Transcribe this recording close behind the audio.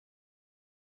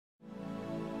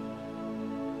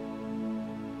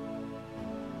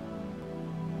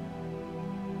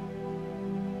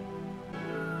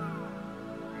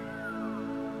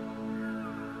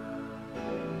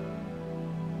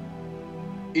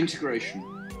Integration.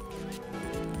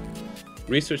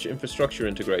 Research infrastructure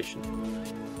integration.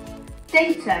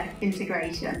 Data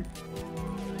integration.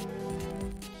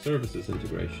 Services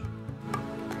integration.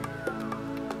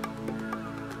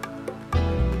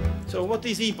 So what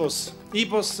is EPOS?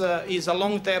 EPOS is a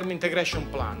long-term integration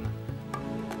plan.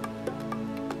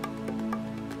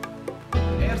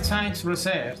 Earth science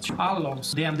research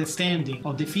allows the understanding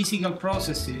of the physical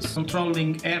processes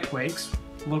controlling earthquakes,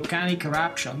 volcanic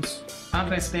eruptions,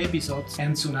 unrest episodes,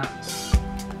 and tsunamis.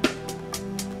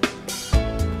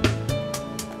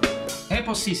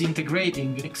 EPOS is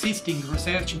integrating existing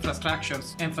research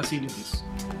infrastructures and facilities.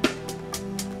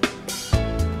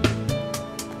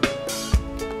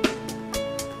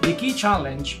 The key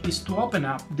challenge is to open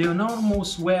up the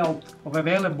enormous wealth of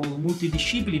available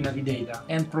multidisciplinary data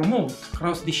and promote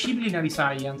cross-disciplinary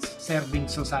science serving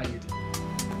society.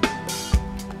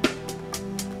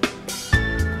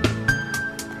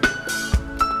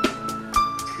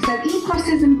 So EPOS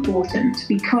is important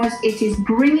because it is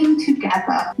bringing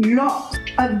together lots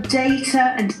of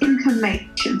data and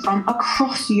information from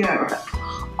across Europe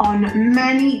on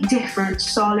many different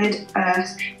solid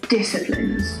Earth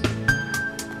disciplines.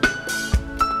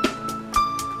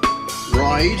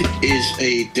 RIDE is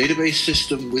a database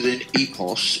system within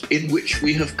EPOS in which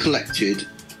we have collected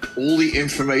all the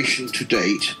information to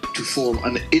date to form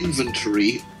an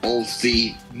inventory of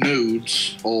the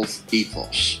nodes of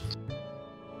EPOS.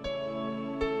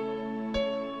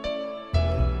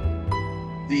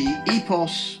 The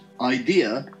EPOS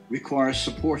idea requires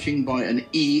supporting by an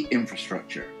E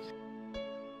infrastructure.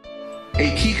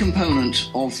 A key component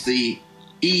of the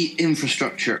E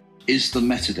infrastructure is the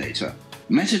metadata.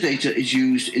 Metadata is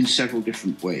used in several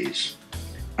different ways,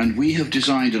 and we have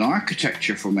designed an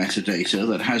architecture for metadata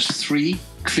that has 3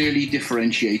 clearly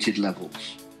differentiated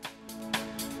levels.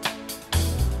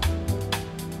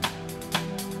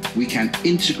 We can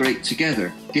integrate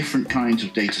together different kinds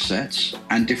of data sets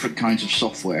and different kinds of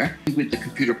software with the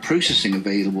computer processing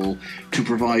available to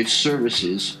provide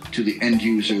services to the end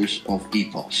users of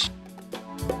EPOS.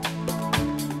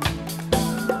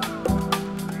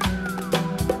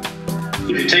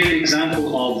 If you take the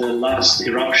example of the last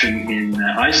eruption in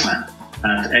Iceland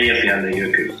at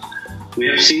Eyjafjallajökull, we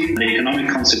have seen the economic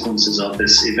consequences of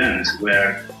this event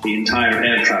where the entire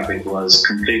air traffic was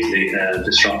completely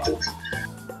disrupted.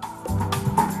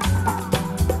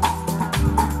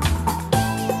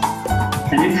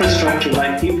 An infrastructure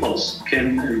like EPOS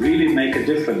can really make a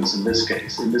difference in this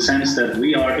case, in the sense that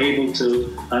we are able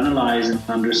to analyze and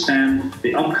understand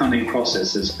the upcoming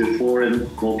processes before a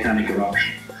volcanic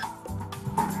eruption.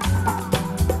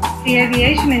 The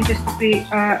aviation industry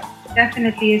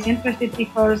definitely is interested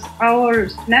because our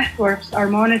networks are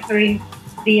monitoring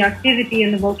the activity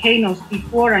in the volcanoes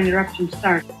before an eruption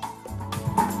starts.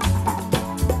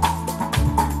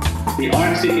 The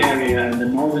Arctic area and the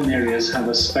northern areas have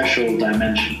a special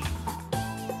dimension.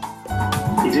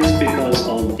 It is because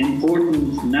of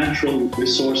important natural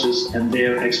resources and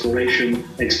their exploration,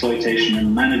 exploitation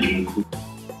and management.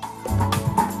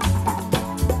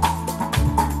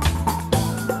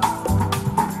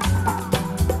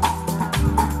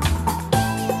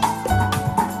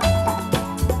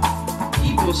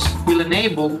 Will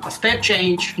enable a step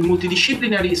change in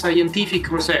multidisciplinary scientific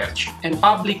research and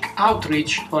public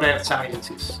outreach for earth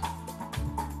sciences.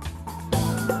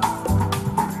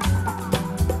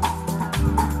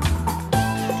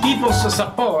 EPOS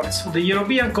supports the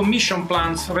European Commission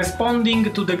plans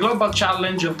responding to the global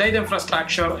challenge of data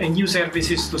infrastructure and new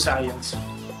services to science.